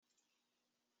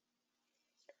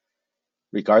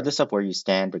Regardless of where you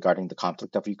stand regarding the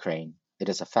conflict of Ukraine, it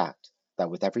is a fact that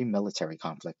with every military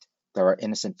conflict, there are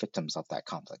innocent victims of that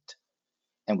conflict.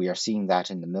 And we are seeing that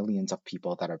in the millions of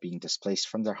people that are being displaced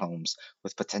from their homes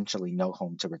with potentially no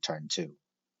home to return to.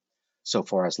 So,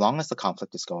 for as long as the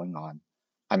conflict is going on,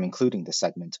 I'm including this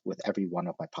segment with every one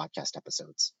of my podcast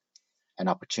episodes. An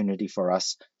opportunity for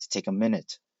us to take a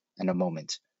minute and a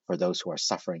moment for those who are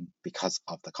suffering because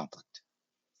of the conflict.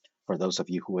 For those of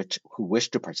you who wish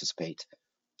to participate,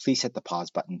 please hit the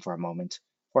pause button for a moment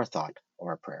for a thought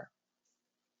or a prayer.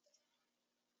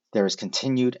 There is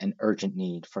continued and urgent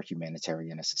need for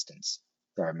humanitarian assistance.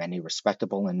 There are many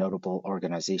respectable and notable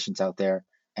organizations out there,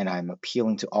 and I am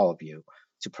appealing to all of you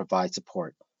to provide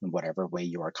support in whatever way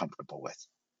you are comfortable with.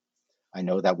 I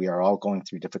know that we are all going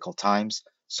through difficult times,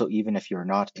 so even if you're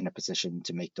not in a position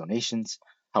to make donations,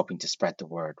 helping to spread the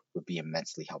word would be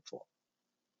immensely helpful.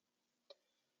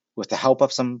 With the help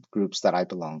of some groups that I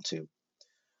belong to,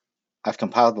 I've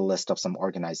compiled a list of some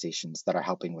organizations that are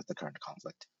helping with the current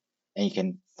conflict, and you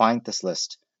can find this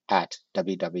list at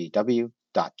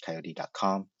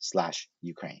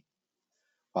www.coyote.com/Ukraine.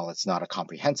 While it's not a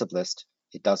comprehensive list,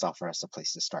 it does offer us a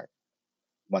place to start.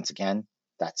 Once again,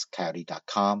 that's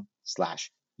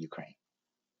coyote.com/Ukraine.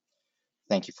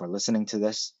 Thank you for listening to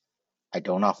this. I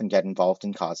don't often get involved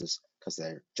in causes because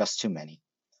there are just too many,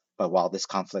 but while this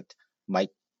conflict might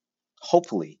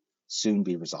hopefully soon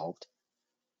be resolved,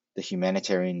 the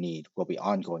humanitarian need will be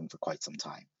ongoing for quite some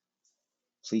time.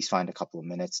 Please find a couple of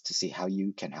minutes to see how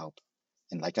you can help.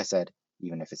 And like I said,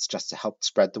 even if it's just to help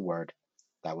spread the word,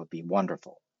 that would be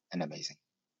wonderful and amazing.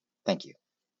 Thank you.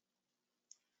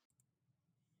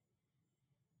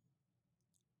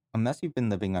 Unless you've been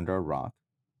living under a rock,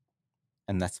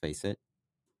 and let's face it,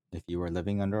 if you were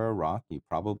living under a rock, you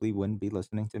probably wouldn't be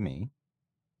listening to me.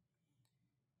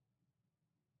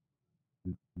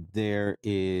 There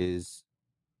is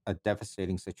a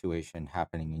devastating situation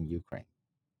happening in Ukraine.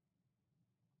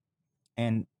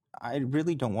 And I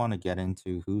really don't want to get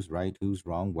into who's right, who's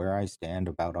wrong, where I stand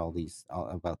about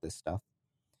about this stuff.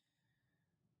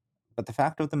 But the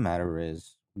fact of the matter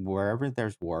is, wherever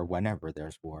there's war, whenever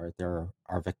there's war, there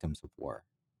are victims of war.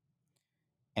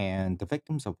 And the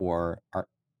victims of war are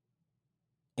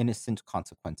innocent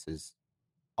consequences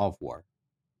of war.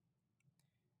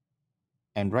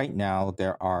 And right now,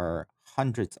 there are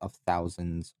hundreds of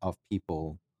thousands of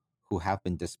people who have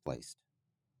been displaced.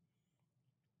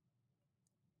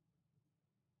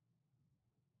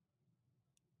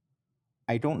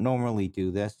 I don't normally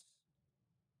do this,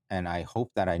 and I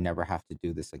hope that I never have to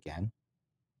do this again.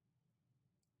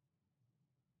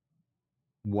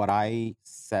 What I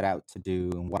set out to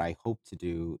do and what I hope to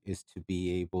do is to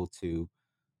be able to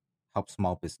help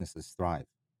small businesses thrive,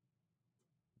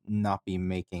 not be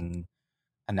making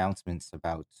announcements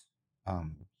about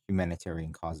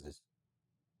humanitarian causes.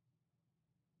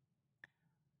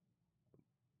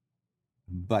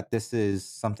 But this is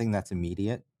something that's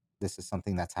immediate. This is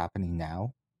something that's happening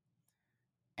now.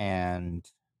 And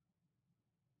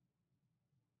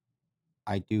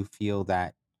I do feel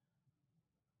that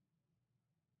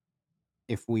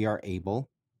if we are able,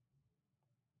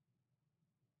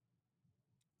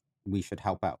 we should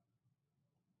help out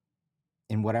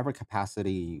in whatever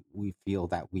capacity we feel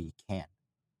that we can.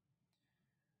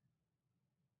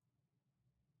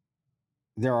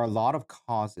 There are a lot of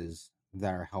causes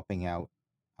that are helping out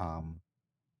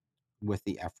with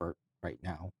the effort right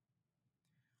now.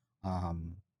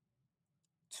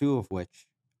 Two of which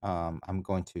I'm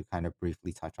going to kind of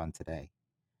briefly touch on today.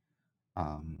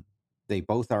 They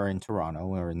both are in Toronto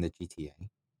or in the GTA.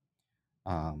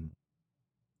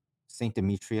 St.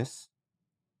 Demetrius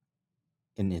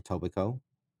in Etobicoke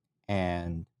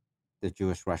and the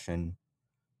Jewish Russian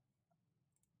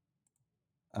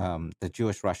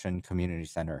Community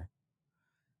Center.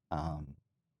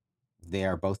 They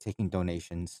are both taking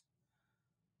donations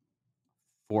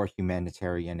for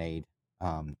humanitarian aid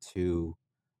to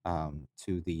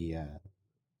the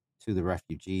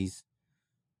refugees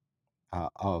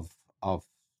of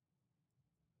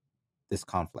this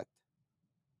conflict.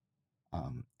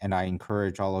 And I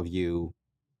encourage all of you,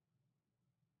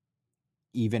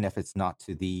 even if it's not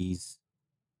to these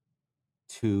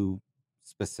two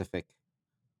specific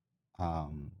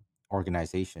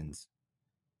organizations,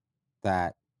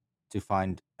 that to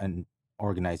find an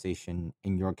organization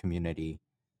in your community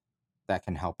that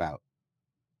can help out.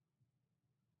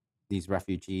 These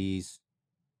refugees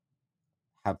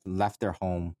have left their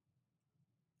home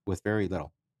with very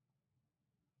little.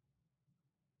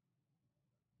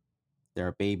 There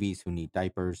are babies who need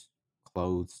diapers,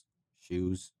 clothes,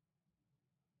 shoes,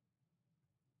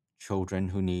 children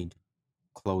who need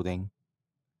clothing,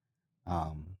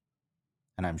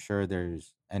 And I'm sure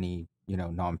there's any,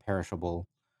 non-perishable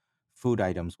food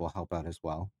items will help out as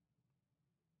well.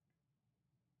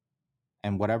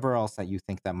 And whatever else that you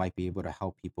think that might be able to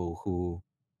help people who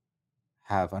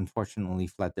have unfortunately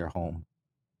fled their home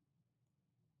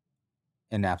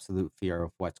in absolute fear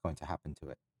of what's going to happen to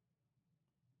it,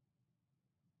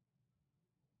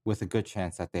 with a good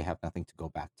chance that they have nothing to go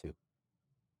back to.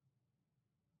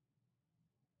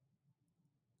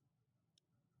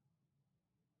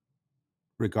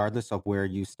 Regardless of where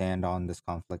you stand on this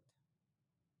conflict,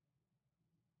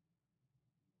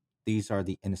 these are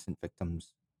the innocent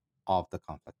victims of the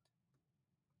conflict,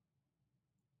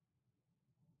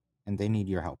 and they need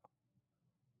your help.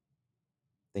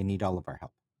 They need all of our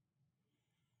help.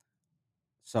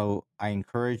 So I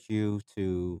encourage you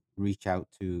to reach out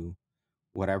to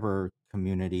whatever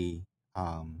community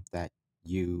that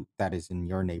is in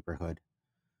your neighborhood,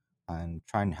 and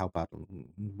try and help out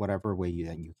whatever way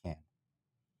that you can.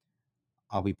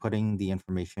 I'll be putting the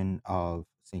information of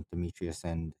St. Demetrius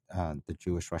and the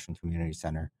Jewish Russian Community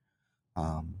Center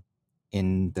um,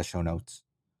 in the show notes,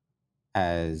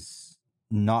 as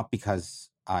not because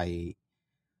I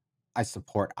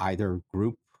support either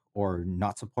group or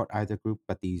not support either group,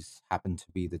 but these happen to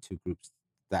be the two groups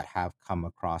that have come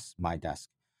across my desk,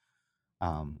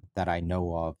 that I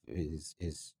know of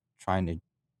is trying to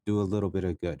do a little bit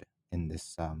of good in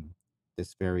this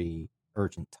very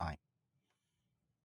urgent time.